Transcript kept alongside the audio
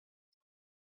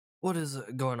What is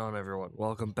going on, everyone?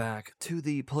 Welcome back to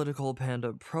the Political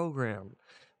Panda program.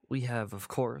 We have, of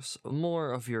course,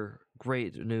 more of your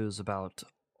great news about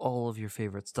all of your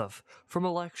favorite stuff, from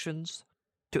elections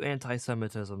to anti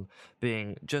Semitism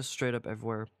being just straight up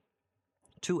everywhere,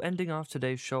 to ending off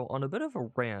today's show on a bit of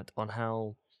a rant on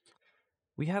how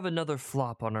we have another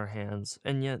flop on our hands,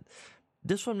 and yet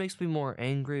this one makes me more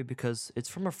angry because it's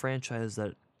from a franchise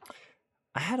that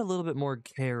I had a little bit more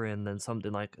care in than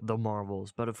something like The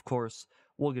Marvels, but of course,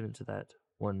 we'll get into that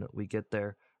when we get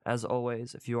there. As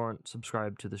always, if you aren't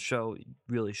subscribed to the show, you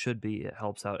really should be. It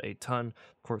helps out a ton.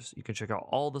 Of course, you can check out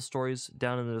all the stories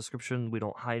down in the description. We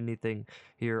don't hide anything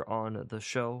here on the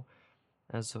show.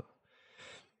 As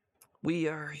we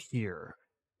are here.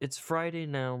 It's Friday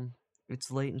now.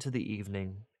 It's late into the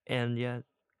evening, and yet,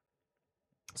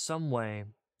 some way,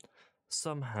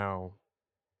 somehow,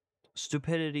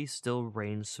 stupidity still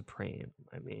reigns supreme.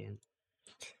 I mean,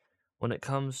 when it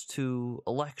comes to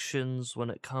elections, when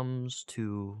it comes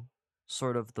to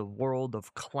sort of the world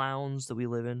of clowns that we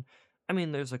live in, I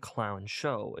mean, there's a clown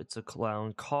show, it's a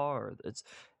clown car, it's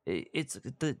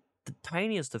the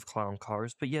tiniest of clown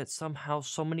cars, but yet somehow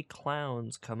so many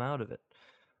clowns come out of it.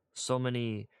 So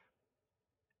many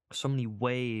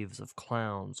waves of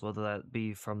clowns, whether that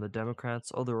be from the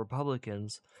Democrats or the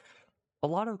Republicans. A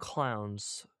lot of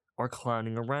clowns are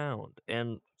clowning around,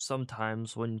 and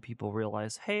sometimes when people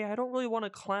realize, hey, I don't really want a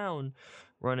clown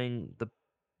running the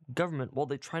government, well,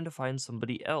 they're trying to find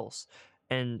somebody else,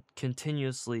 and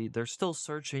continuously they're still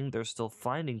searching, they're still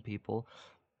finding people,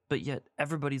 but yet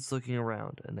everybody's looking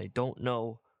around and they don't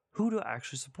know who to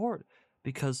actually support,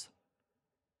 because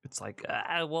it's like,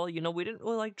 well, we didn't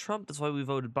really like Trump. That's why we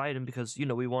voted Biden, because,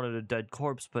 we wanted a dead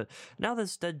corpse. But now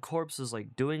this dead corpse is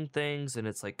like doing things, and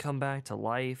it's like come back to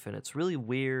life, and it's really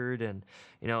weird. And,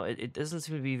 it doesn't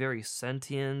seem to be very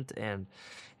sentient. And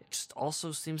it just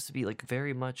also seems to be like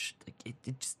very much like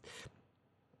it just,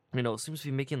 it seems to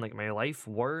be making like my life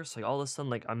worse. Like all of a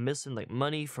sudden, like I'm missing like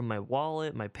money from my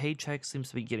wallet. My paycheck seems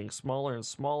to be getting smaller and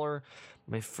smaller.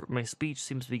 My speech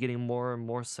seems to be getting more and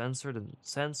more censored and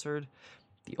censored.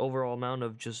 The overall amount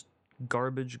of just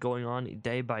garbage going on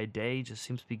day by day just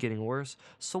seems to be getting worse.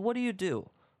 So what do you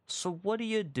do?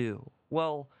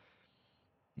 Well,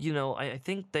 I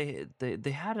think they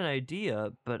had an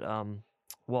idea, but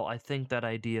well, I think that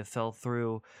idea fell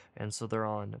through, and so they're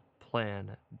on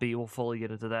plan B. We'll fully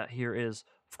get into that. Here is,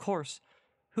 of course,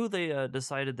 who they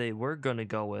decided they were gonna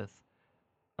go with.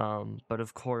 But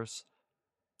of course,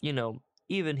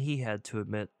 even he had to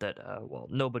admit that, well,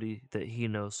 nobody that he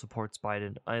knows supports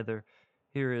Biden either.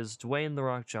 Here is Dwayne The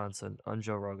Rock Johnson on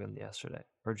Joe Rogan yesterday,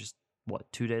 or just, what,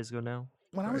 2 days ago now?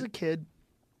 When I was a kid,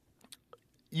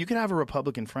 you could have a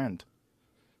Republican friend.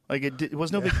 Like it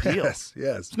was no big deal. Yes.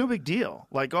 It's no big deal.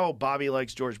 Like, oh, Bobby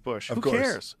likes George Bush. Of Who course.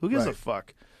 cares? Who gives a Right.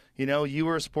 fuck? You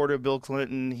were a supporter of Bill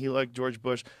Clinton. He liked George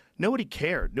Bush. Nobody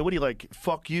cared. Nobody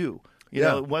fuck you. You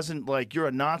know, it wasn't like you're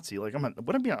a Nazi. Like I'm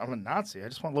a Nazi. I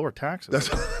just want lower taxes.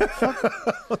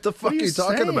 What the fuck are you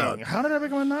talking saying? about? How did I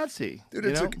become a Nazi? Dude,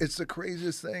 it's the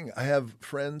craziest thing. I have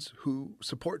friends who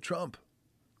support Trump.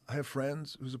 I have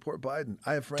friends who support Biden.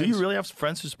 I have friends. Do you really have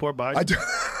friends who support Biden? I do.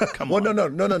 Come well, on.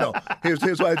 No. Here's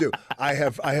what I do. I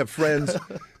have friends.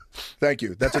 Thank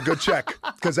you. That's a good check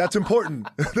because that's important.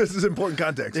 This is important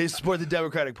context. They support the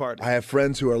Democratic Party. I have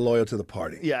friends who are loyal to the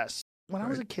party. Yes. When I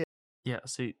was a kid. Yeah,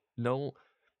 see, no,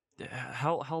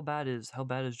 how bad is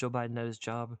Joe Biden at his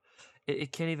job?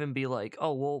 It can't even be like,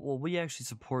 oh, well, we actually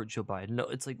support Joe Biden. No,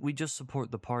 it's like we just support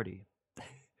the party.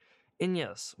 And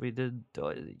yes, we did.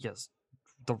 Yes,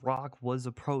 The Rock was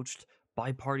approached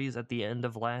by parties at the end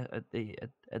of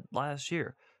last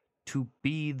year to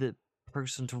be the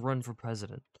person to run for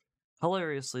president.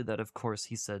 Hilariously, that of course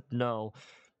he said no.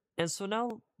 And so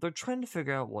now they're trying to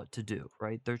figure out what to do,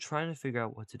 right? They're trying to figure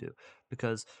out what to do,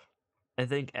 because I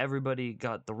think everybody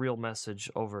got the real message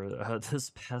over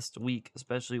this past week,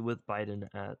 especially with Biden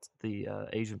at the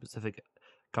Asian Pacific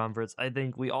conference. I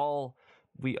think we all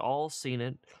seen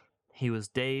it. He was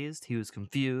dazed. He was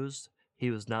confused.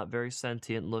 He was not very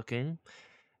sentient looking.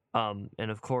 And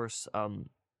of course,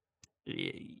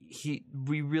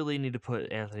 we really need to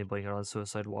put Anthony Blinken on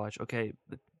suicide watch. Okay,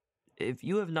 if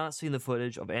you have not seen the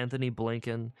footage of Anthony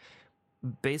Blinken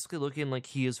basically looking like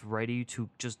he is ready to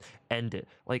just end it,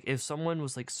 like if someone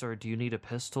was like, sir, do you need a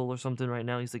pistol or something right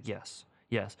now, he's like, yes,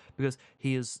 because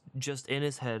he is just in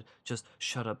his head, just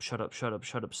shut up,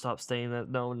 stop saying that,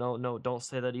 no, don't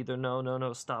say that either,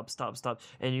 no, stop,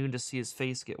 and you can just see his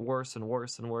face get worse and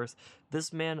worse and worse.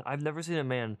 This man, I've never seen a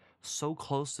man so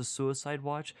close to suicide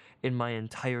watch in my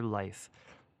entire life.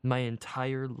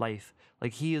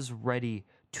 Like, he is ready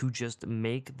to just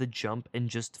make the jump and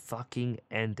just fucking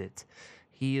end it.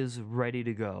 He is ready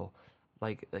to go.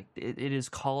 It is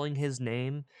calling his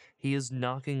name. He is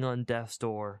knocking on death's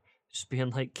door, just being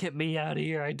like, "Get me out of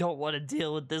here! I don't want to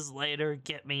deal with this later.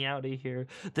 Get me out of here!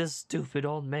 This stupid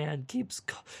old man keeps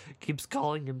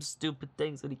calling him stupid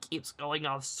things, and he keeps going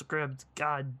off script.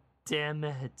 God damn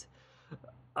it!"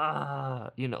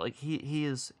 Like he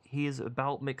is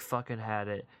about McFucking had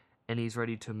it, and he's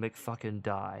ready to McFucking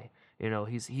die.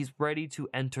 He's ready to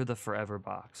enter the forever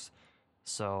box.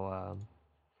 So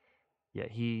yeah,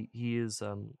 he is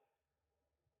uh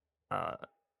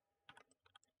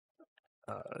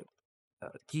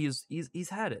he's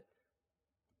had it.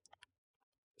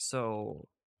 So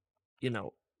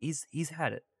he's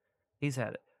had it. He's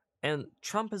had it. And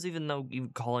Trump is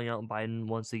even calling out Biden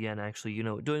once again, actually,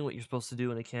 doing what you're supposed to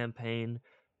do in a campaign,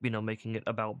 making it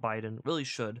about Biden. Really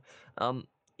should.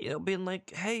 Being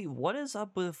like, hey, what is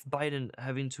up with Biden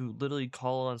having to literally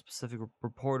call on specific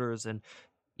reporters and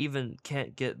even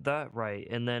can't get that right?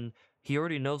 And then he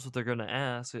already knows what they're going to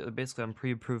ask, basically on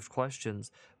pre-approved questions,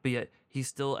 but yet he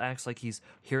still acts like he's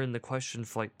hearing the question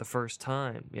for like the first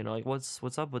time. Like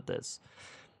what's up with this?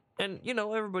 And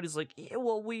everybody's like, yeah,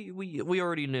 well, we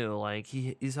already knew. Like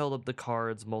he's held up the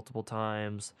cards multiple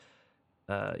times.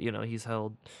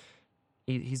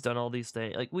 He's done all these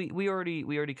things. Like we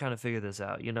already kind of figured this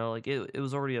out. Like it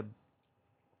was already a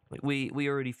like we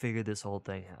already figured this whole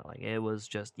thing out. Like it was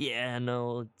just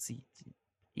no,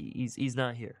 he's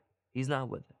not here. He's not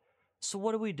with it. So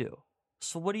what do we do?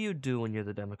 So what do you do when you're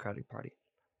the Democratic Party?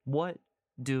 What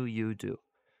do you do?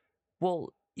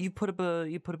 Well, you put up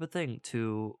a thing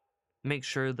to make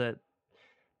sure that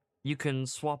you can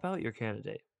swap out your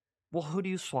candidate. Well, who do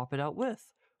you swap it out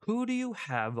with? Who do you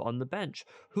have on the bench?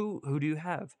 Who do you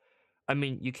have? I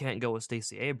mean, you can't go with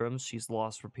Stacey Abrams. She's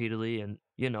lost repeatedly, and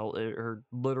her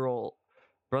literal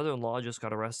brother-in-law just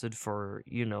got arrested for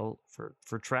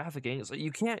for trafficking. So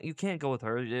you can't go with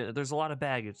her. There's a lot of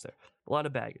baggage there, a lot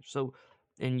of baggage. So,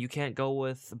 and you can't go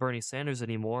with Bernie Sanders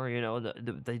anymore.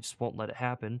 They just won't let it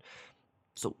happen.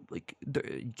 So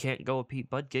you can't go with Pete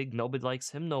Buttigieg. Nobody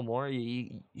likes him no more.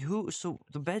 So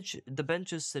the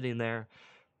bench is sitting there,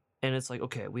 and it's like,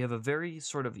 okay, we have a very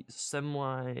sort of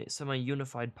semi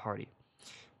unified party.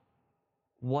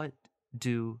 What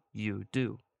do you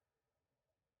do?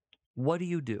 What do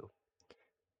you do?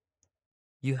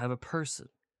 You have a person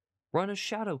run a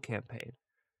shadow campaign.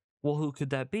 Well, who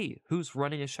could that be? Who's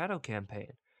running a shadow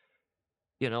campaign?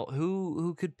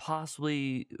 Who could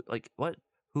possibly what?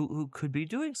 Who could be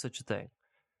doing such a thing?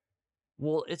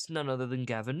 Well, it's none other than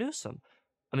Gavin Newsom.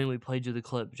 I mean, we played you the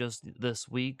clip just this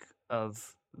week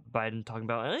of Biden talking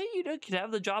about, hey, you can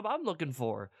have the job I'm looking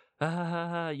for.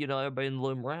 Everybody in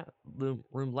the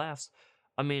room laughs.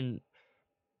 I mean,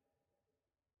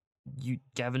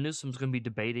 Gavin Newsom's going to be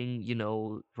debating,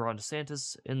 Ron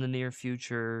DeSantis in the near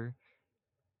future.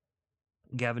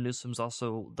 Gavin Newsom's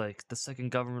also like the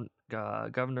second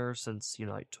governor since in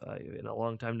a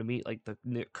long time to meet like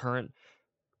the current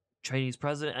Chinese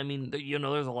president. I mean,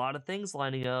 there's a lot of things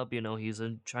lining up. He's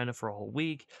in China for a whole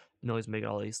week. He's making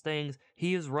all these things.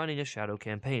 He is running a shadow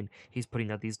campaign. He's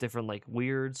putting out these different like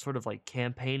weird sort of like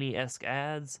campaigny-esque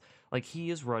ads. Like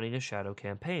he is running a shadow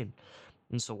campaign.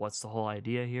 And so what's the whole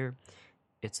idea here?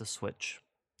 It's a switch.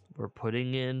 We're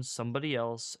putting in somebody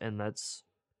else, and that's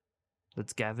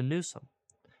Gavin Newsom.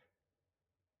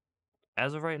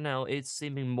 As of right now, it's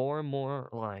seeming more and more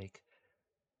like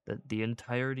that the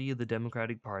entirety of the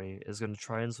Democratic Party is going to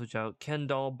try and switch out Ken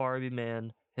doll Barbie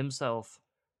man himself,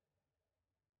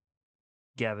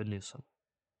 Gavin Newsom.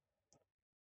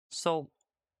 So,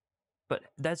 but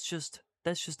that's just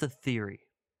a theory.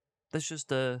 That's just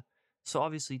so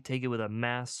obviously take it with a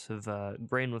massive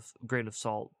grain of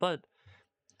salt, but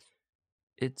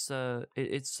it's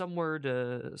somewhere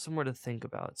to think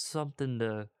about, something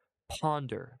to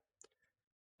ponder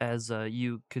as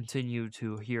you continue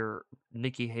to hear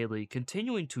Nikki Haley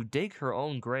continuing to dig her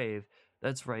own grave.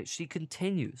 That's right, she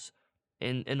continues.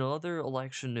 In other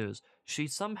election news, she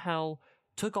somehow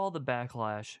took all the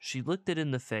backlash, she looked it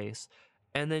in the face,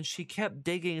 and then she kept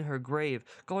digging her grave,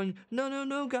 going,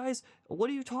 no, guys, what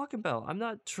are you talking about? I'm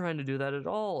not trying to do that at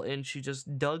all. And she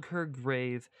just dug her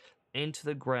grave into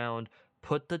the ground,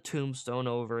 put the tombstone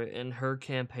over it, and her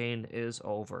campaign is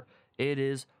over. It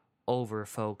is over,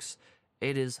 folks.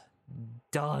 It is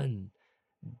done.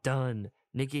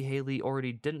 Nikki Haley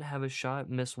already didn't have a shot.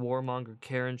 Miss Warmonger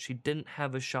Karen, she didn't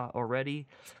have a shot already.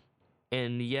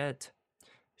 And yet,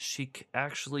 she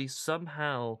actually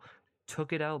somehow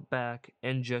took it out back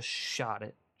and just shot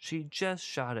it. She just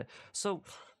shot it. So,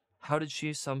 how did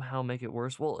she somehow make it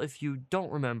worse? Well, if you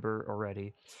don't remember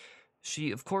already,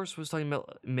 she, of course, was talking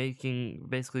about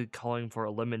basically calling for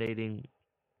eliminating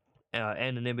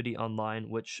anonymity online,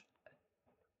 which,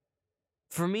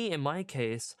 for me, in my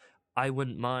case, I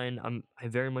wouldn't mind. I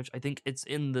think it's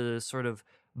in the sort of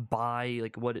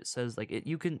like what it says. Like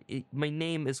my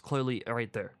name is clearly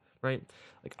right there, right?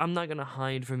 Like I'm not gonna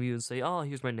hide from you and say, oh,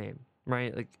 here's my name,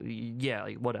 right? Like yeah,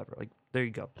 like whatever. Like there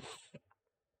you go.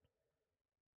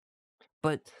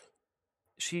 But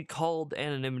she called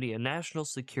anonymity a national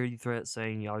security threat,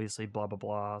 saying obviously blah blah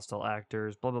blah, hostile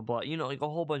actors, blah blah blah. Like a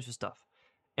whole bunch of stuff.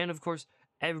 And of course,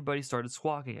 everybody started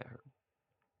squawking at her.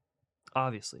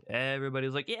 Obviously, everybody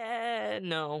was like, "Yeah,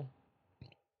 no,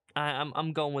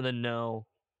 I'm going with a no."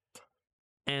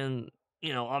 And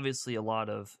obviously,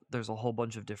 there's a whole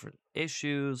bunch of different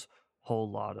issues,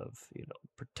 whole lot of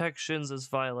protections this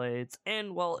violates,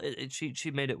 and well,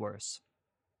 she made it worse.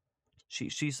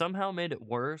 She somehow made it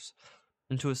worse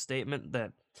into a statement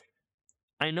that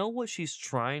I know what she's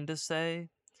trying to say,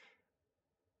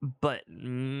 but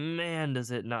man,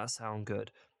 does it not sound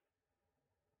good.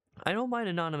 I don't mind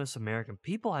anonymous American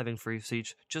people having free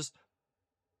speech, just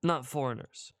not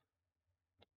foreigners.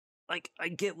 Like, I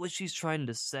get what she's trying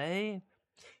to say,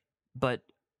 but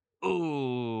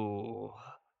ooh,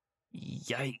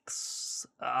 yikes.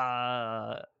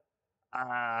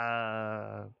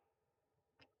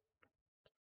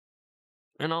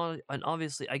 And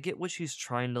obviously, I get what she's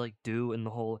trying to do in the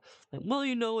whole well,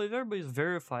 if everybody's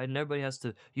verified and everybody has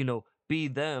to be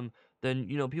them, then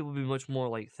people will be much more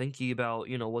thinky about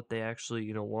what they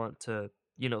actually want to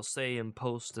say and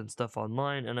post and stuff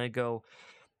online. And I go,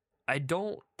 I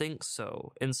don't think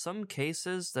so. In some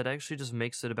cases, that actually just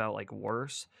makes it about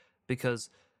worse, because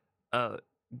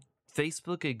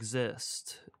Facebook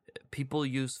exists. People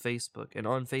use Facebook, and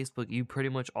on Facebook, you pretty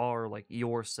much are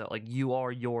yourself. You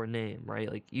are your name,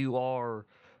 right? You are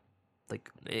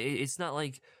it's not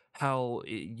like how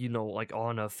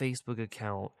on a Facebook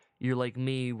account you're like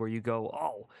me, where you go,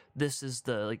 oh, this is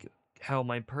the how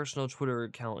my personal Twitter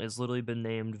account has literally been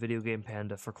named Video Game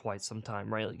Panda for quite some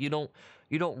time, right? You don't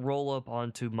roll up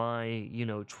onto my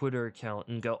Twitter account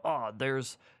and go, oh,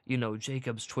 there's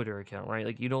Jacob's Twitter account,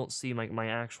 right? You don't see my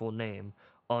actual name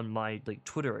on my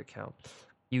Twitter account.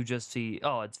 You just see,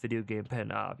 oh, it's Video Game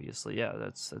Panda, obviously. Yeah,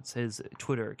 that's his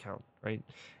Twitter account, right?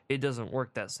 It doesn't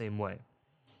work that same way.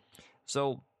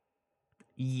 So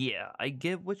yeah, I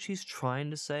get what she's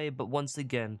trying to say, but once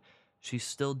again, she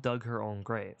still dug her own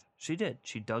grave. She did.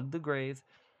 She dug the grave,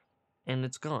 and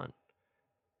it's gone.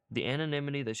 The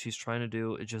anonymity that she's trying to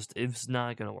do, it's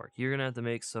not going to work. You're going to have to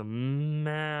make some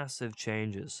massive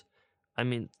changes. I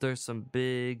mean, there's some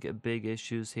big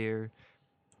issues here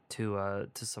to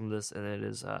some of this, and it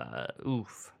is,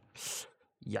 oof.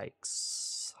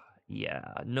 Yikes.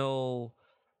 Yeah, no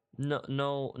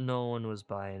one was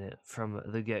buying it from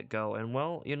the get-go. And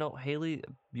well, Haley,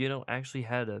 actually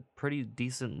had a pretty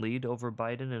decent lead over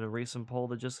Biden in a recent poll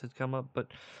that just had come up, but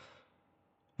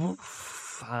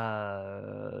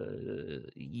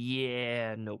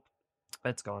yeah, nope.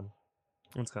 It's gone.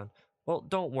 Well,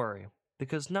 don't worry,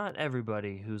 because not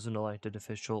everybody who's an elected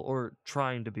official or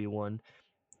trying to be one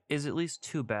is at least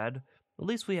too bad. At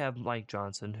least we have Mike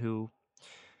Johnson, who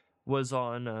was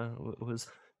on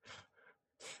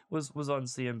was on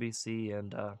CNBC,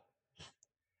 and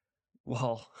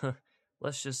well,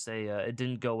 let's just say it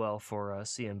didn't go well for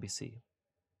CNBC.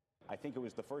 I think it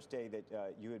was the first day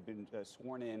that you had been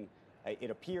sworn in. It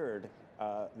appeared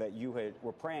that you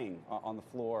were praying on the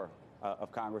floor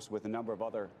of Congress with a number of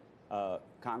other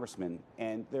congressmen,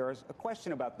 and there is a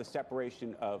question about the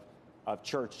separation of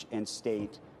church and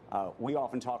state. We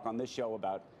often talk on this show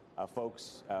about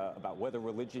folks about whether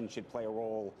religion should play a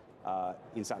role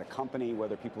inside a company,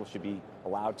 whether people should be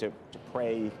allowed to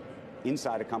pray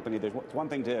inside a company. It's one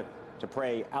thing to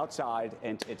pray outside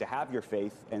and to have your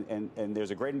faith, and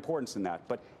there's a great importance in that.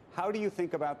 But how do you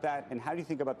think about that, and how do you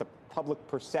think about the public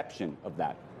perception of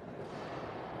that?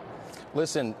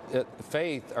 Listen,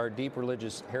 faith, our deep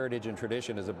religious heritage and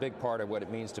tradition, is a big part of what it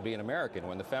means to be an American.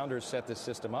 When the founders set this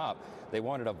system up, they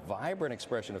wanted a vibrant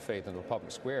expression of faith in the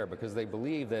public square because they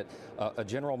believed that a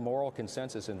general moral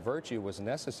consensus and virtue was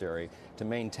necessary to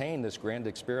maintain this grand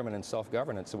experiment in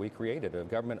self-governance that we created, a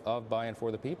government of, by, and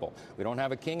for the people. We don't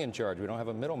have a king in charge. We don't have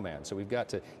a middleman. So we've got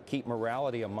to keep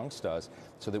morality amongst us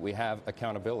so that we have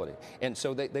accountability. And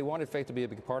so they wanted faith to be a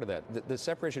big part of that. The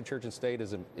separation of church and state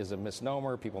is a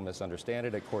misnomer. People misunderstand understand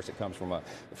it. Of course, it comes from a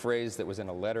phrase that was in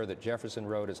a letter that Jefferson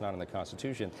wrote. It's not in the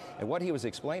Constitution. And what he was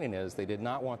explaining is they did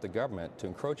not want the government to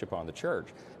encroach upon the church,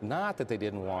 not that they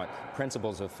didn't want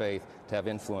principles of faith to have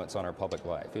influence on our public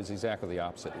life. It was exactly the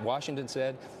opposite. Washington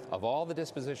said, of all the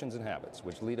dispositions and habits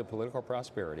which lead to political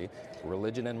prosperity,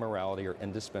 religion and morality are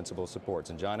indispensable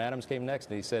supports. And John Adams came next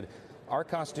and he said, our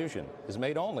Constitution is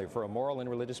made only for a moral and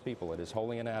religious people. It is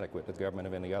wholly inadequate to the government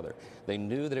of any other. They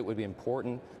knew that it would be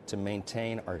important to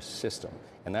maintain our system.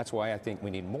 And that's why I think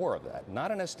we need more of that.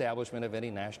 Not an establishment of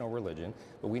any national religion,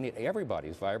 but we need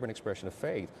everybody's vibrant expression of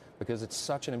faith because it's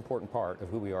such an important part of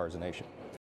who we are as a nation.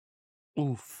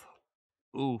 Oof.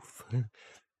 Oof.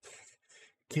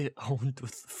 Get owned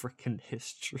with the freaking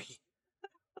history.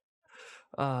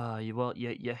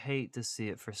 You hate to see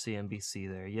it for CNBC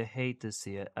there. You hate to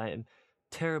see it. I am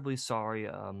terribly sorry.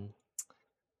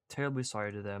 Terribly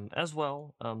sorry to them as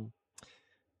well. I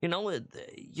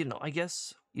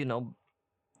guess,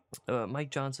 Mike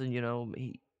Johnson,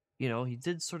 he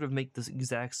did sort of make this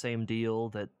exact same deal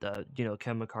that,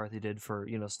 Ken McCarthy did for,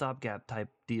 stopgap type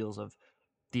deals of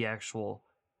the actual,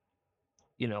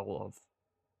 of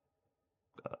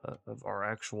our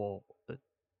actual,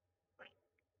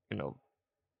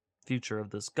 future of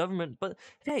this government. But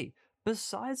hey,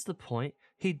 besides the point,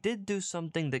 he did do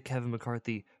something that Kevin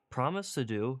McCarthy promised to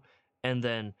do and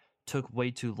then took way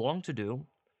too long to do.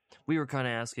 We were kind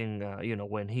of asking,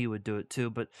 when he would do it too,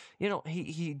 but,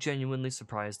 he genuinely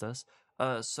surprised us.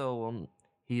 So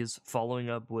he is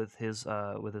following up with his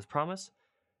promise,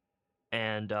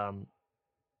 and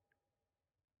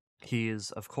he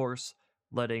is, of course,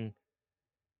 letting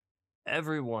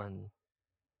everyone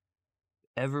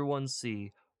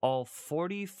see all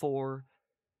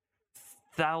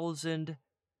 44,000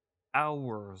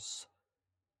 hours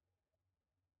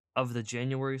of the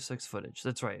January 6th footage.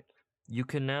 That's right. You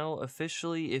can now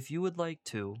officially, if you would like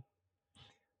to,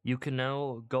 you can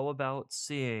now go about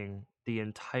seeing the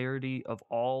entirety of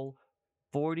all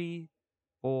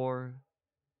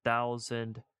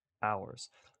 44,000 hours.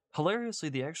 Hilariously,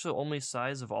 the actual only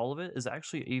size of all of it is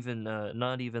actually even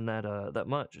not even that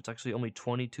much. It's actually only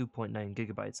 22.9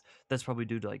 gigabytes. That's probably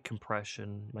due to like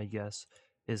compression. My guess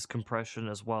is compression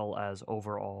as well as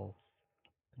overall.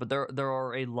 But there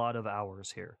are a lot of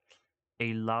hours here,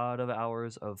 a lot of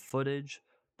hours of footage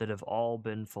that have all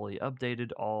been fully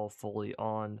updated, all fully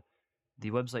on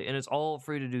the website, and it's all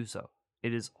free to do so.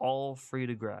 It is all free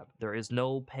to grab. There is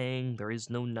no paying. There is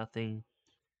no nothing.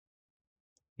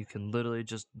 You can literally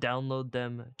just download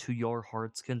them to your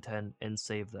heart's content and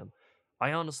save them.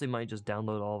 I honestly might just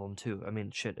download all of them too. I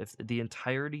mean, shit, if the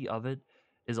entirety of it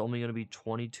is only going to be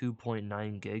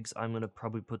 22.9 gigs, I'm going to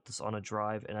probably put this on a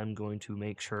drive and I'm going to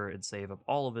make sure and save up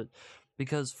all of it.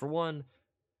 Because for one,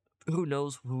 who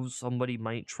knows who somebody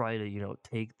might try to,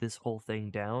 take this whole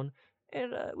thing down.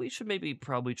 And we should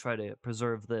probably try to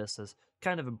preserve this as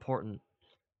kind of important.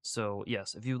 So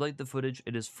yes, if you like the footage,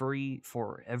 it is free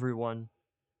for everyone.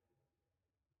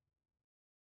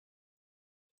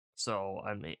 So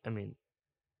I mean,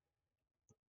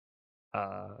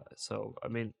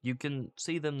 you can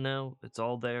see them now. It's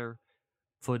all there.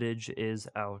 Footage is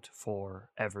out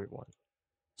for everyone.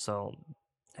 So,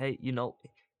 hey,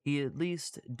 he at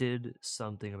least did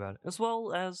something about it, as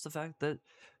well as the fact that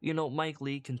Mike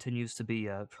Lee continues to be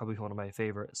probably one of my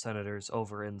favorite senators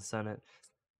over in the Senate.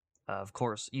 Of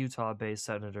course, Utah-based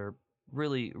senator,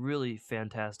 really, really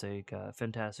fantastic,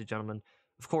 fantastic gentleman.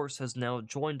 Of course, has now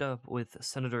joined up with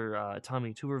Senator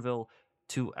Tommy Tuberville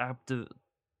to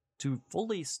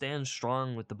fully stand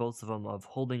strong with the both of them of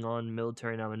holding on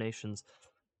military nominations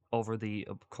over the,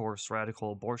 of course,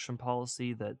 radical abortion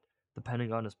policy that the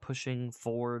Pentagon is pushing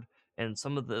forward. And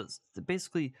some of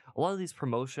basically, a lot of these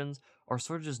promotions are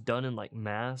sort of just done in like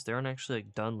mass. They aren't actually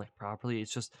like done like properly.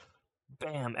 It's just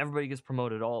bam, everybody gets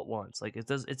promoted all at once. Like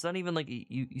it's not even like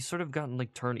you sort of gotten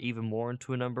like turned even more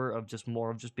into a number of just more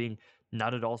of just being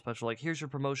not at all special. Like, here's your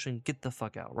promotion, get the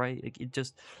fuck out, right? Like, it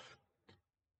just,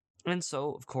 and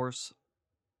so of course,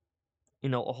 a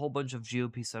whole bunch of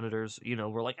GOP senators,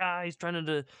 were like, he's trying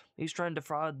to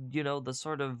defraud, the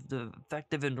sort of the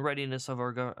effective and readiness of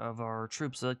our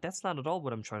troops. Like, that's not at all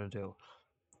what I'm trying to do.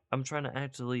 I'm trying to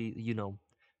actually,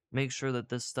 make sure that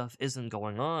this stuff isn't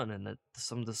going on and that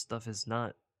some of this stuff is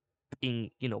not being,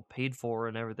 paid for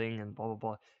and everything and blah, blah,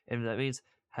 blah. And if that means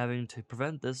having to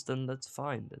prevent this, then that's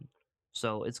fine. Then.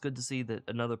 So it's good to see that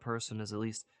another person is at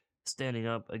least standing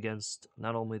up against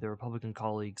not only the Republican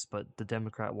colleagues, but the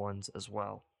Democrat ones as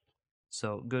well.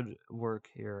 So good work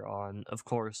here on, of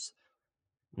course,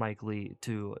 Mike Lee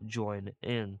to join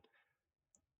in.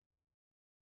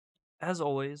 As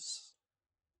always,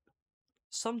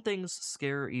 some things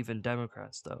scare even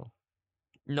Democrats, though.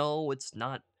 No, it's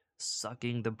not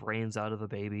sucking the brains out of a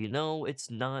baby. No, it's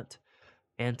not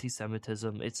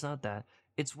anti-Semitism. It's not that.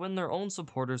 It's when their own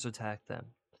supporters attack them.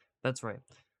 That's right.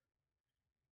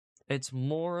 It's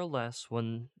more or less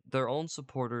when their own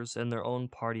supporters and their own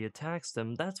party attacks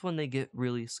them, that's when they get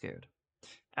really scared.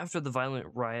 After the violent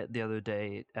riot the other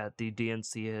day at the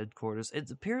DNC headquarters, it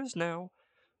appears now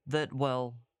that,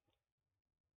 well,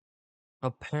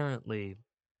 apparently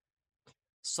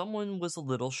someone was a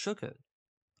little shaken,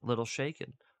 a little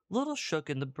shook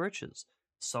in the britches.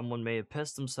 Someone may have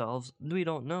pissed themselves. We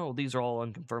don't know. These are all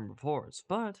unconfirmed reports.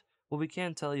 But what we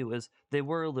can tell you is they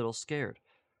were a little scared.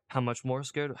 How much more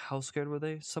scared? How scared were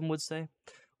they? Some would say.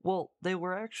 Well, they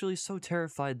were actually so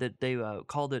terrified that they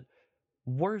called it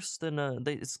worse than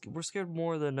they were scared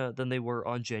more than they were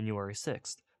on January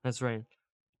 6th. That's right.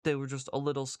 They were just a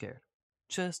little scared.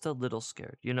 Just a little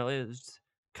scared. You know, it was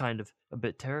kind of a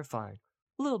bit terrifying.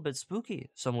 A little bit spooky,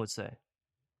 some would say.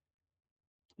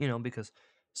 You know, because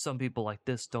some people like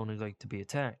this don't like to be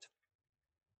attacked.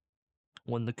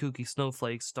 When the kooky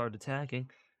snowflakes start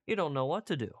attacking, you don't know what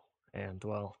to do. And,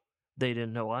 well, they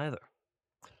didn't know either.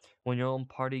 When your own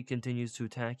party continues to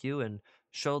attack you and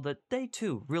show that they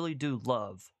too really do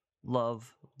love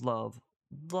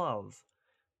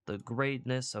the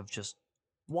greatness of just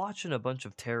watching a bunch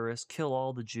of terrorists kill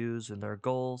all the Jews and their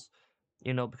goals,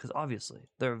 you know, because obviously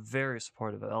they're very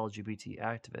supportive of LGBT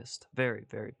activists, very,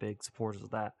 very big supporters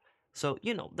of that. So,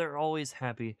 you know, they're always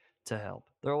happy to help.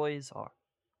 They always are.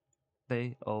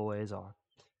 They always are.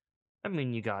 I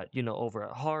mean, you got, you know, over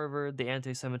at Harvard, the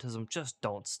anti-Semitism just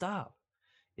don't stop.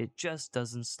 It just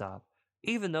doesn't stop.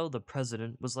 Even though the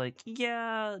president was like,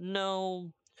 yeah,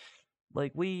 no,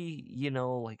 like we, you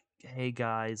know, like, hey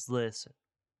guys, listen.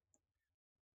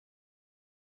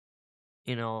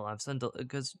 You know, I've sent,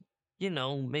 because, you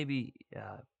know, maybe,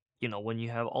 you know, when you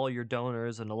have all your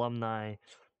donors and alumni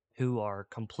who are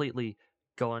completely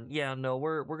going, yeah, no,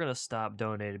 we're gonna stop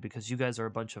donating because you guys are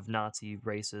a bunch of Nazi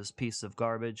racist pieces of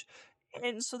garbage,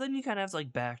 and so then you kind of have to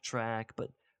like backtrack, but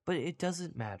it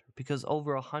doesn't matter because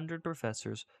over 100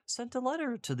 professors sent a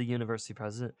letter to the university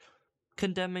president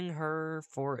condemning her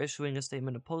for issuing a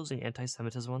statement opposing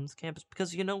anti-Semitism on this campus.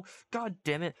 Because, you know, god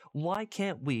damn it, why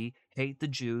can't we hate the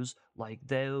Jews like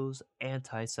those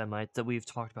anti-Semites that we've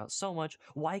talked about so much?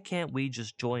 Why can't we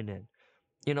just join in?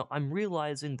 You know, I'm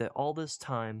realizing that all this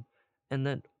time, and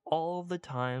then all of the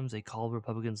times they called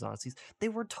Republicans Nazis, they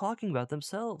were talking about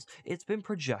themselves. It's been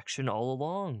projection all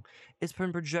along. It's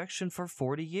been projection for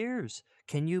 40 years.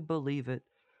 Can you believe it?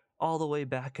 All the way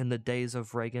back in the days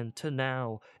of Reagan to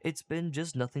now, it's been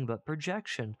just nothing but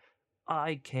projection.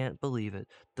 I can't believe it.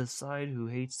 The side who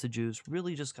hates the Jews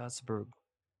really just got spurred.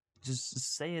 Just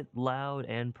say it loud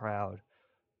and proud.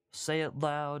 Say it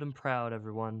loud and proud,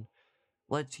 everyone.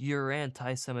 Let your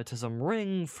anti-Semitism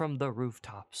ring from the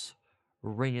rooftops.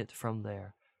 Ring it from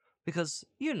there. Because,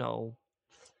 you know,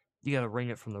 you gotta ring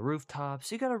it from the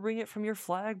rooftops. You gotta ring it from your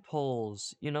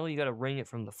flagpoles. You know, you gotta ring it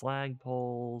from the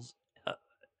flagpoles.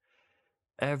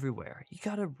 Everywhere. You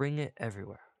gotta ring it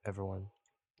everywhere, everyone.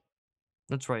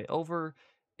 That's right. Over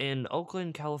in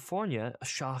Oakland, California,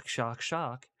 shock,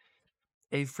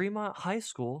 a Fremont high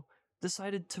school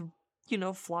decided to, you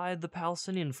know, fly the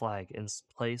Palestinian flag in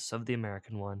place of the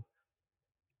American one.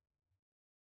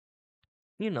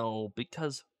 You know,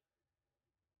 because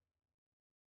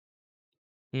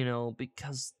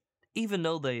even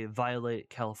though they violate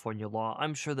California law,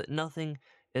 I'm sure that nothing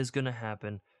is gonna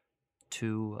happen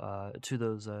to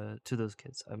those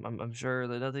kids. I'm sure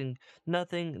that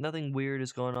nothing weird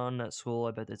is going on in that school.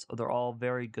 I bet they're all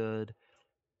very good,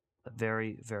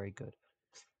 very, very good.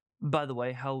 By the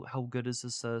way, how good is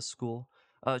this school?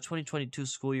 2022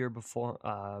 school year performed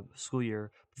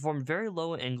very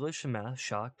low in English and math.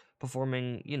 Shock,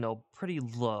 performing pretty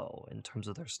low in terms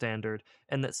of their standard,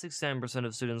 and that 69%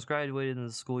 of students graduated in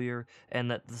the school year,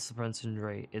 and that the suspension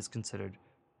rate is considered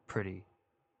pretty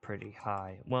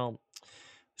high. Well,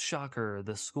 shocker,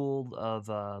 the school of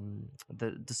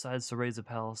that decides to raise a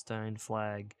Palestine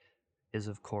flag is,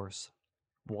 of course,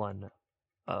 one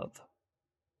of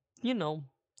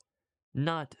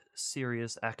not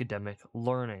serious academic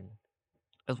learning,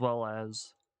 as well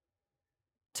as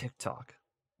TikTok.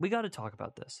 We got to talk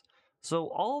about this. So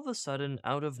all of a sudden,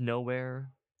 out of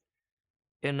nowhere,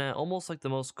 in almost like the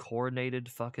most coordinated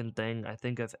fucking thing I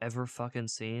think I've ever fucking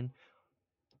seen,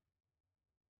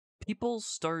 people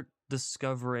start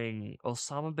discovering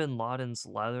Osama bin Laden's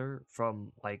letter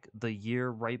from like the year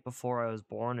right before I was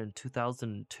born in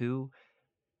 2002,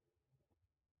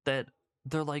 that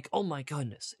they're like, "Oh my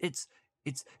goodness, it's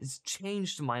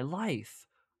changed my life.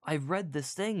 I read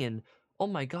this thing and oh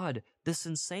my god, this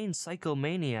insane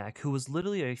psychomaniac who was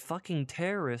literally a fucking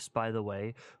terrorist, by the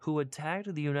way, who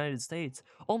attacked the United States.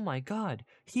 Oh my god,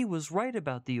 he was right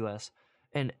about the US.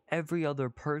 And every other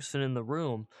person in the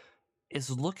room is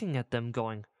looking at them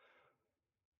going,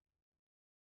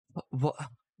 what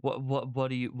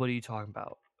what are you talking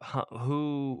about? Huh,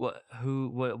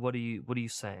 what are you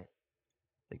saying?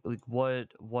 Like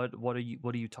what are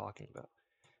you talking about?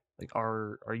 Like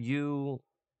are you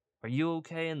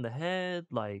okay in the head?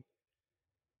 Like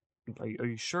are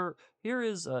you sure? Here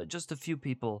is just a few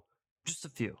people, just a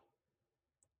few.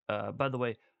 By the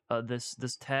way,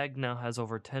 this tag now has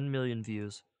over 10 million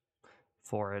views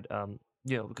for it.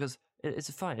 Because it's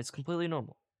fine. It's completely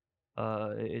normal.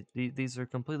 These are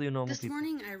completely normal This people.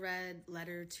 morning I read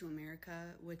Letter to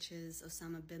America, which is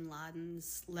Osama bin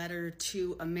Laden's letter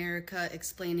to America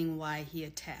explaining why he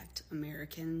attacked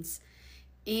Americans.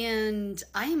 And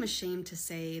I am ashamed to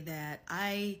say that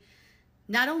I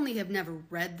not only have never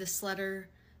read this letter,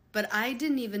 but I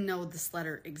didn't even know this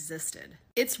letter existed.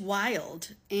 It's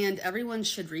wild, and everyone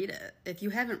should read it. If you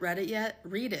haven't read it yet,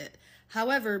 read it.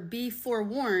 However, be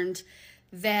forewarned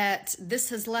that this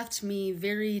has left me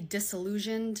very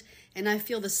disillusioned, and I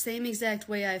feel the same exact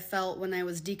way I felt when I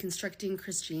was deconstructing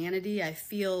Christianity. I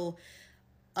feel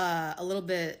a little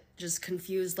bit just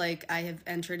confused, like I have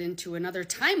entered into another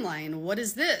timeline. What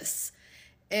is this?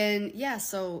 And yeah,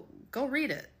 so go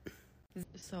read it.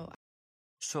 So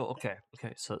okay,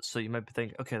 so you might be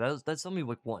thinking, okay, that's only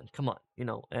like one. Come on,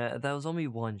 that was only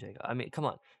one, Jacob. I mean, come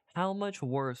on, how much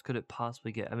worse could it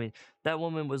possibly get? I mean, that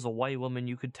woman was a white woman.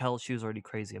 You could tell she was already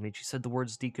crazy. I mean, she said the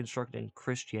words deconstructing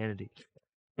Christianity.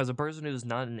 As a person who's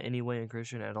not in any way a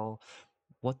Christian at all,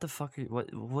 what the fuck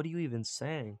what are you even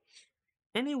saying?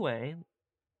 Anyway,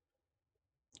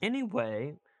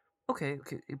 okay,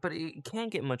 but it can't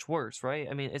get much worse, right?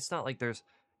 I mean, it's not like there's,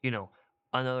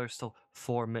 another still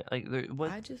 4 minutes. Like,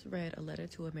 what? I just read A Letter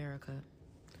to America,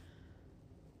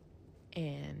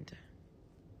 and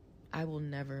I will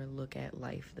never look at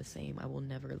life the same. I will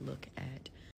never look at...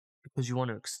 Because you want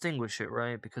to extinguish it,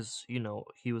 right? Because,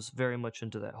 he was very much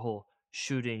into that whole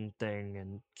shooting thing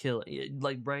and killing.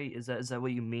 Like, right? Is that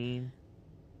what you mean?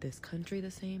 This country the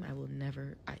same. I will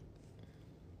never...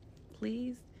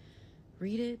 Please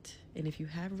read it, and if you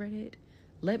have read it,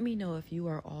 let me know if you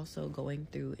are also going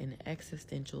through an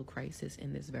existential crisis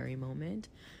in this very moment,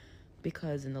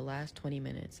 because in the last 20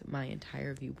 minutes, my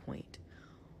entire viewpoint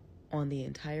on the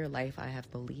entire life I have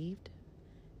believed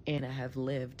and I have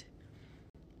lived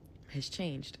has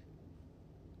changed.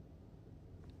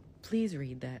 Please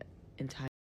read that entire...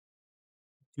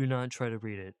 Do not try to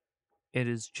read it. It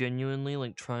is genuinely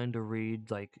like trying to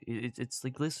read, like, it's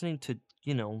like listening to,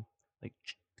 like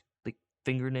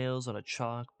fingernails on a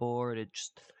chalkboard. It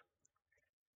just...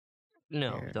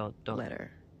 No, don't.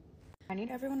 Letter. I need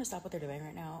everyone to stop what they're doing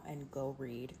right now and go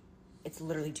read. It's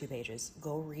literally 2 pages.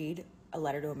 Go read A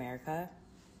Letter to America.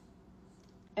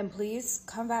 And please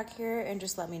come back here and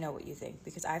just let me know what you think,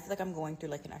 because I feel like I'm going through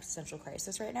like an existential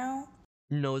crisis right now.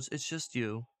 No, it's just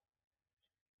you.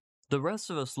 The rest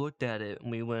of us looked at it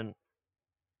and we went,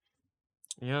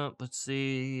 yep, let's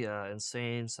see,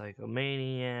 insane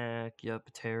psychomaniac, yep,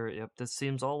 terror, yep, this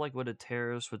seems all like what a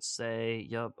terrorist would say,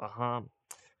 yep,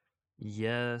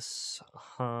 yes,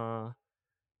 yeah,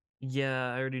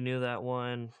 I already knew that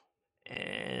one,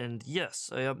 and yes,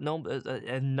 yep, no,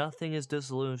 and nothing is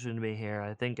disillusioned me here.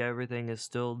 I think everything is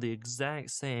still the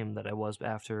exact same that I was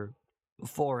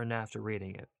before and after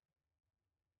reading it.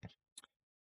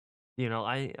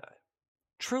 I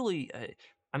truly,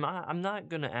 I'm not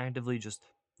gonna actively just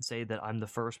say that I'm the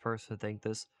first person to think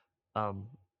this,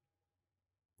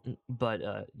 but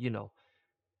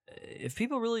if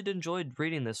people really did enjoy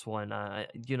reading this one, I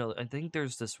think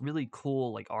there's this really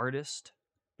cool like artist.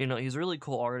 He's a really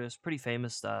cool artist, pretty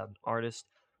famous artist.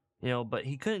 But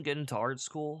he couldn't get into art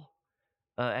school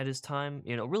at his time.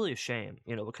 Really a shame.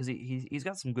 Because he's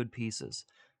got some good pieces,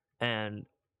 and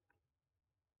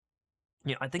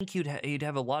I think he'd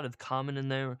have a lot of common in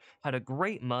there. Had a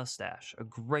great mustache,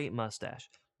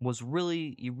 Was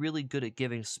really good at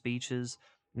giving speeches.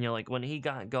 Like when he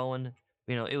got going,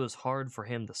 it was hard for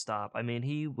him to stop. I mean,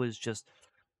 he was just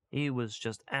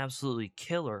absolutely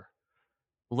killer,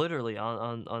 literally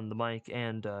on the mic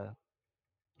and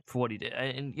for what he did.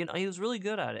 And he was really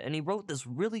good at it. And he wrote this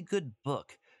really good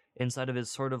book inside of his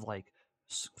sort of like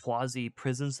quasi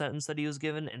prison sentence that he was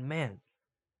given. And man,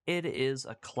 it is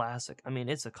a classic. I mean,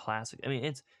 it's a classic. I mean,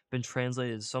 it's been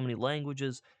translated to so many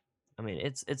languages. I mean,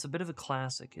 it's a bit of a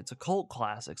classic. It's a cult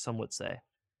classic, some would say.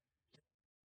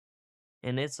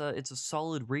 And it's a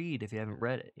solid read if you haven't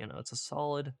read it. It's a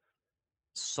solid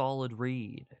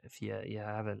read if you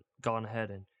haven't gone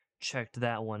ahead and checked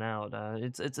that one out.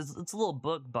 It's a little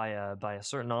book by a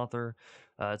certain author.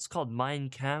 It's called Mein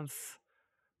Kampf.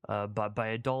 By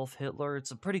Adolf Hitler. It's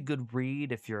a pretty good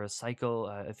read if you're a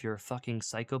if you're a fucking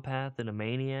psychopath and a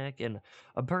maniac, and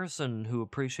a person who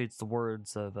appreciates the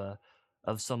words of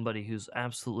somebody who's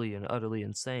absolutely and utterly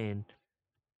insane.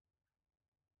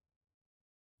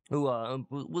 Who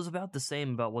was about the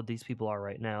same about what these people are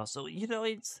right now. So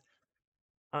it's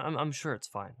I'm sure it's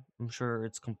fine. I'm sure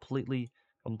it's completely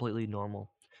normal.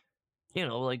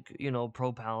 Like,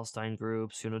 pro-Palestine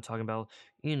groups, talking about,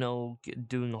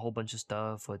 doing a whole bunch of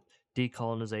stuff with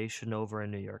decolonization over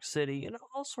in New York City,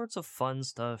 all sorts of fun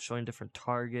stuff, showing different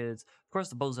targets. Of course,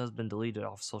 the post has been deleted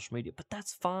off social media, but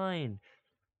that's fine.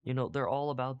 They're all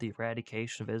about the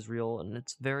eradication of Israel, and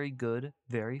it's very good,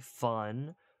 very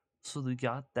fun. So we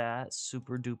got that,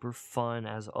 super duper fun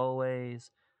as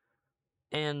always.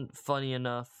 And funny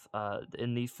enough,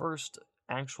 in the first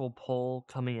actual poll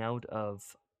coming out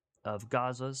of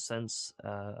Gaza since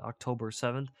October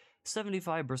 7th,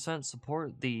 75%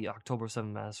 support the October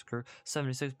 7th massacre,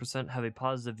 76% have a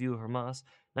positive view of Hamas,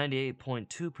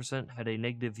 98.2% had a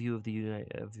negative view of the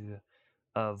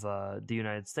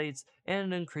United States, and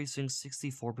an increasing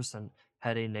 64%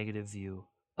 had a negative view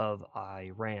of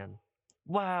Iran.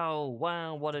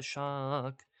 Wow, what a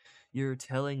shock. You're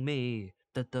telling me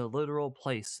that the literal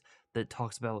place that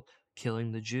talks about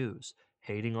killing the Jews,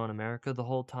 hating on America the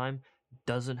whole time,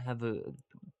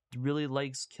 really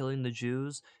likes killing the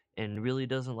Jews and really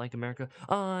doesn't like America?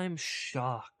 I'm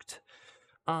shocked.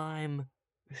 I'm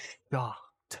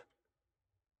shocked.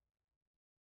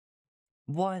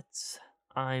 What?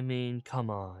 I mean, come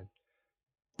on.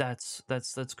 That's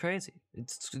crazy.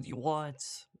 It's what?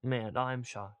 Man, I'm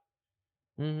shocked.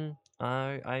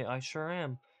 I sure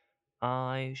am.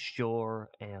 I sure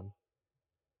am.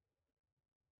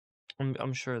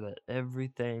 I'm sure that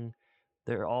everything,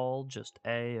 they're all just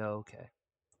A-okay.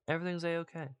 Everything's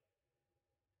A-okay.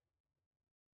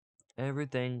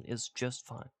 Everything is just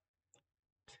fine.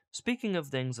 Speaking of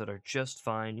things that are just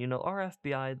fine, our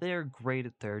FBI, they're great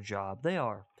at their job. They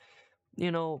are.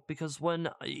 Because when,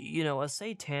 a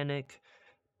satanic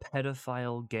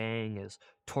pedophile gang is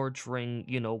torturing,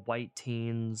 white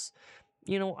teens,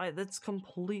 that's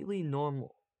completely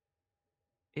normal.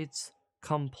 It's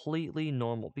completely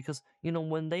normal because,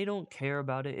 when they don't care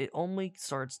about it, it only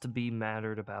starts to be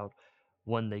mattered about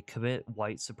when they commit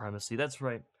white supremacy. That's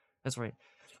right.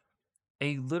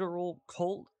 A literal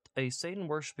cult, a Satan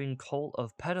worshipping cult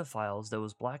of pedophiles that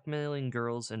was blackmailing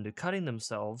girls into cutting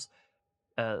themselves.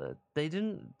 The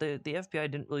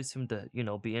FBI didn't really seem to,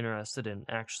 be interested in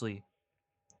actually,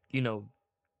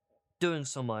 doing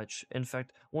so much. In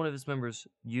fact, one of its members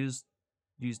used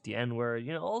the N-word,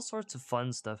 all sorts of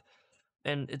fun stuff.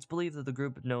 And it's believed that the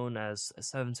group known as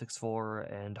 764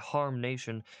 and Harm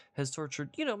Nation has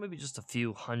tortured, maybe just a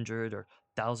few hundred or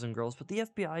thousand girls, but the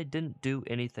FBI didn't do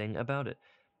anything about it.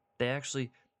 They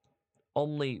actually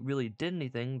only really did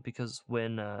anything because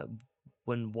when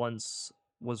once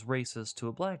was racist to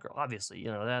a black girl, obviously,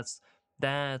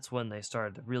 that's when they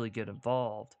started to really get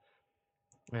involved.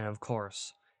 And of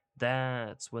course,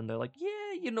 that's when they're like,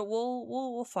 yeah,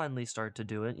 we'll finally start to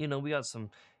do it. We got some,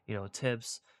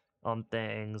 tips on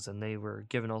things, and they were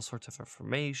given all sorts of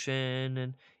information,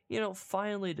 and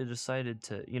finally they decided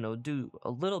to do a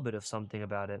little bit of something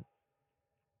about it.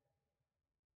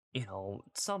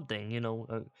 Something.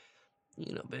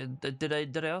 But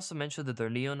did I also mention that they're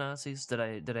neo-Nazis?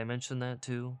 Did I mention that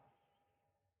too?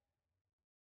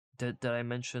 Did I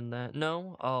mention that?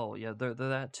 No? Oh yeah, they're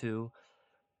that too.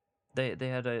 They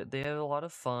had a lot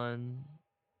of fun.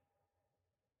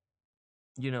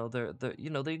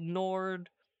 They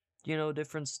ignored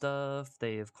different stuff.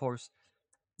 They, of course,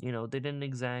 they didn't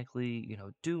exactly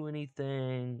do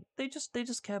anything. They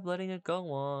just kept letting it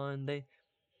go on.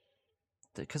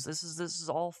 Because this is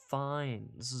all fine.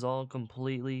 This is all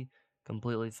completely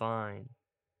fine.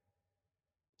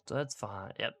 So that's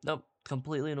fine. Yep. Nope.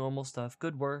 Completely normal stuff.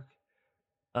 Good work.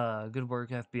 Good work,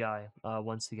 FBI.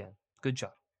 Once again, good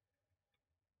job.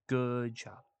 Good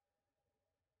job.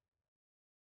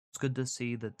 It's good to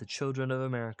see that the children of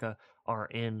America are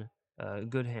in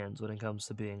good hands when it comes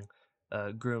to being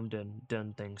groomed and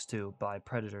done things to by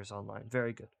predators online.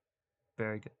 Very good.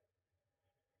 Very good.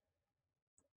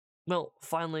 Well,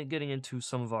 finally getting into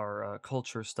some of our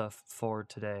culture stuff for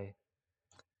today.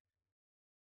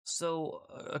 So,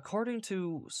 according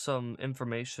to some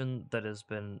information that has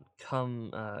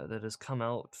come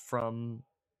out from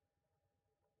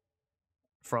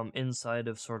inside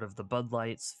of sort of the Bud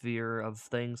Light sphere of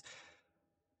things,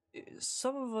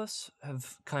 some of us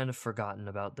have kind of forgotten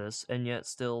about this, and yet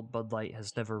still Bud Light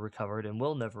has never recovered and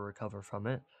will never recover from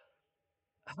it.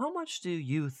 how much do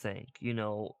you think,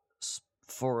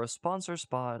 for a sponsor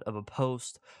spot of a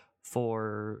post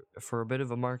for a bit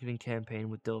of a marketing campaign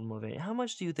with Dylan Mulvaney, how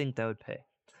much do you think that would pay?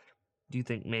 Do you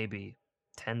think maybe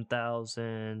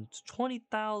 10,000,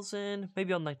 20,000,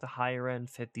 maybe on like the higher end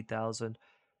 50,000?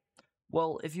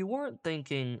 Well, if you weren't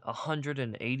thinking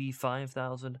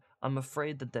 185,000, I'm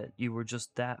afraid that you were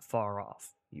just that far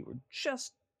off. You were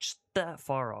just that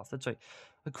far off. That's right.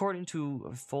 According to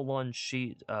a full-on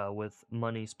sheet with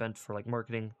money spent for like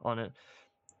marketing on it,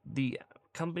 the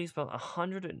company spent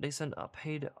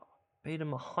paid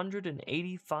him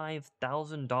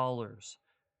 $185,000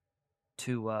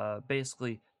 to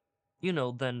basically,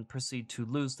 then proceed to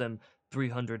lose them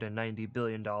 $390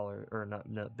 billion, or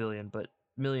not billion, but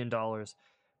 $1 million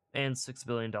and $6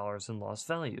 billion in lost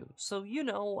value. So,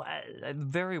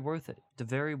 very worth it.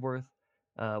 Very worth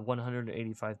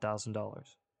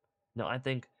 $185,000. No, I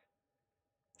think,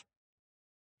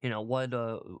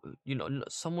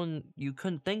 someone, you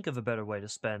couldn't think of a better way to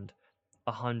spend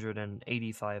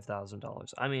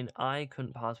 $185,000. I mean, I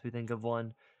couldn't possibly think of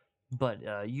one,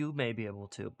 but you may be able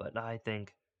to. But I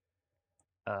think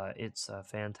it's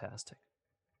fantastic.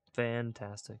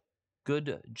 Fantastic.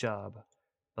 Good job,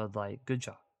 Bud Light. Good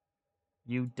job.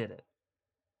 You did it.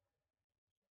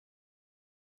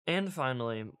 And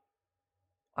finally,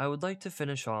 I would like to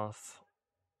finish off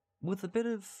with a bit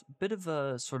of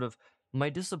a sort of my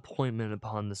disappointment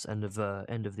upon this end of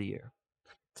the year.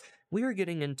 We are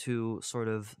getting into sort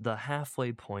of the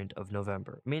halfway point of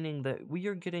November, meaning that we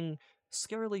are getting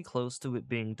scarily close to it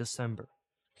being December.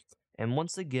 And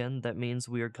once again, that means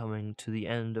we are coming to the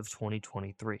end of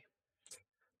 2023.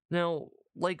 Now,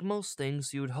 like most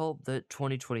things, you would hope that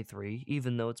 2023,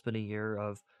 even though it's been a year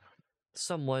of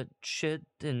somewhat shit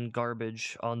and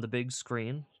garbage on the big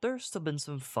screen, there's still been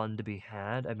some fun to be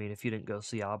had. I mean, if you didn't go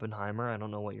see Oppenheimer, I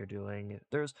don't know what you're doing.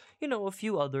 There's, a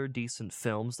few other decent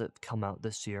films that come out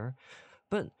this year,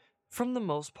 but from the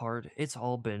most part, it's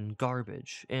all been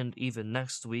garbage. And even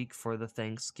next week for the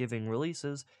Thanksgiving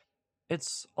releases,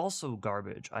 it's also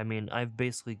garbage. I mean, I've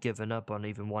basically given up on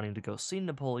even wanting to go see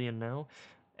Napoleon now,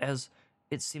 as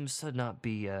it seems to not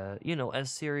be,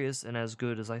 as serious and as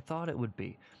good as I thought it would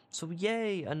be. So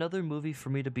yay, another movie for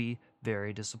me to be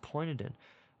very disappointed in.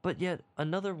 But yet,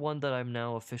 another one that I'm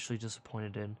now officially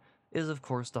disappointed in is, of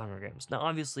course, The Hunger Games. Now,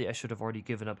 obviously, I should have already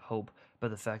given up hope by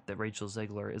the fact that Rachel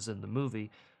Zegler is in the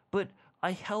movie, but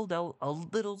I held out a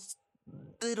little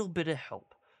bit of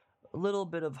hope. A little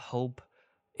bit of hope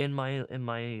in my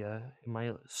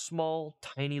small,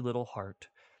 tiny little heart,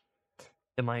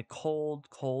 in my cold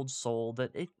soul,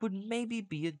 that it would maybe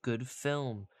be a good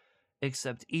film.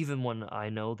 Except even when I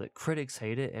know that critics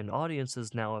hate it and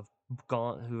audiences now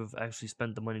who have actually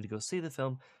spent the money to go see the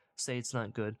film, say it's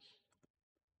not good.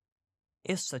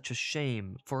 It's such a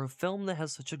shame for a film that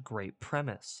has such a great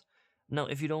premise. Now,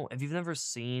 if you've never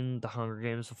seen The Hunger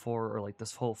Games before, or like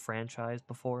this whole franchise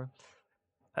before,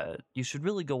 you should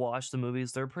really go watch the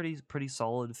movies. They're pretty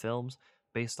solid films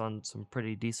based on some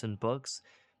pretty decent books.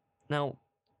 Now,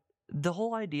 the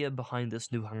whole idea behind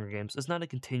this new Hunger Games is not a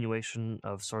continuation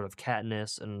of sort of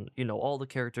Katniss and, all the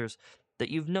characters that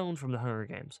you've known from the Hunger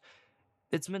Games.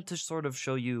 It's meant to sort of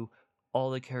show you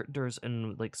all the characters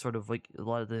and, like, sort of, like, a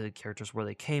lot of the characters where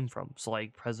they came from. So,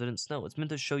 like, President Snow, it's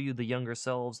meant to show you the younger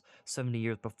selves 70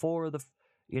 years before the,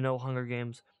 Hunger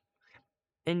Games.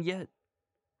 And yet,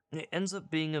 it ends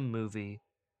up being a movie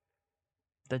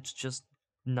that's just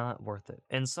not worth it,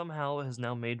 and somehow has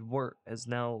now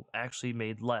actually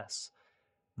made less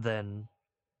than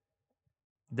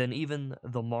even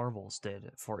the Marvels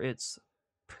did for its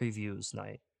previews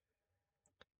night.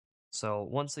 So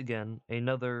once again,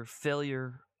 another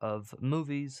failure of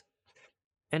movies,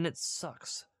 and it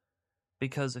sucks,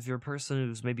 because if you're a person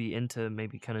who's maybe into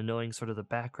maybe kind of knowing sort of the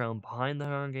background behind the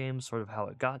Hunger Games, sort of how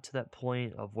it got to that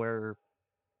point of where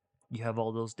you have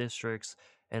all those districts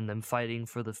and them fighting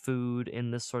for the food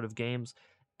in this sort of games,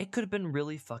 it could have been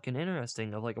really fucking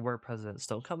interesting, of like where President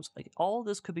Snow comes. Like, all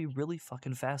this could be really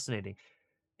fucking fascinating.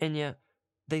 And yet,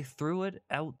 they threw it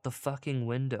out the fucking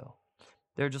window.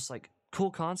 They're just like, cool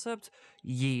concept,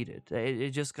 yeeted.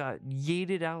 It just got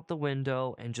yeeted out the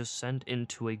window and just sent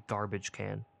into a garbage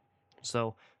can.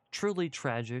 So, truly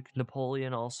tragic.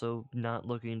 Napoleon also not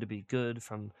looking to be good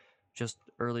from just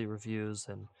early reviews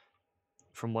and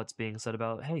from what's being said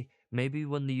about, hey, maybe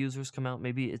when the users come out,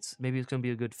 maybe it's going to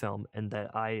be a good film, and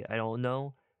that I don't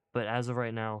know, but as of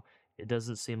right now, it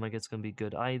doesn't seem like it's going to be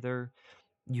good either.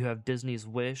 You have Disney's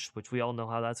Wish, which we all know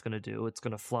how that's going to do. It's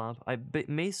going to flop.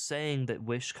 May saying that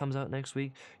Wish comes out next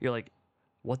week, you're like,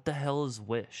 what the hell is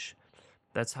Wish?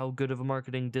 That's how good of a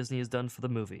marketing Disney has done for the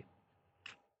movie.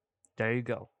 There you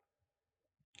go.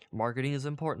 Marketing is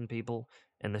important, people,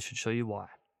 and this should show you why.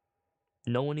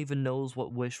 No one even knows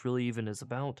what Wish really even is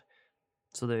about.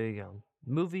 So there you go.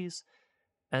 Movies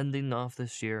ending off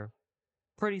this year,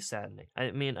 pretty saddening.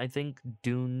 I mean, I think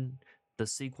Dune, the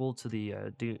sequel to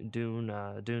the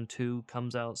Dune 2,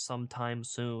 comes out sometime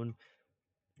soon.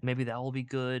 Maybe that will be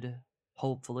good,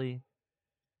 hopefully.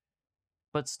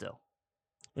 But still,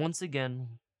 once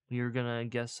again, we're gonna, I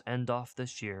guess, end off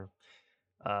this year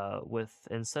with,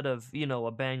 instead of,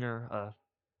 a banger,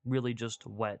 really just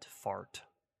wet fart.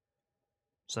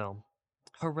 So,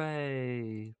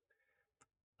 hooray!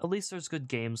 At least there's good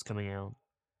games coming out.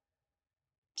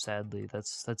 Sadly,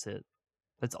 that's it.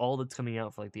 That's all that's coming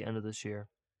out for like the end of this year.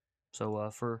 So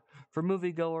for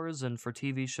moviegoers and for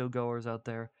TV show goers out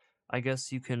there, I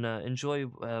guess you can enjoy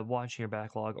watching your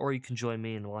backlog, or you can join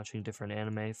me in watching different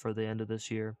anime for the end of this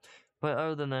year. But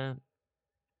other than that,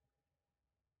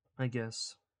 I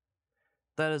guess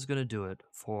that is going to do it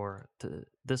for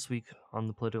this week on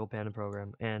the Political Panda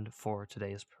program and for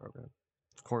today's program.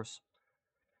 Of course,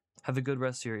 have a good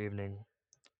rest of your evening,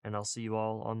 and I'll see you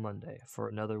all on Monday for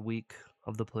another week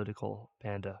of the Political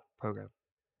Panda program.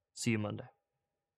 See you Monday.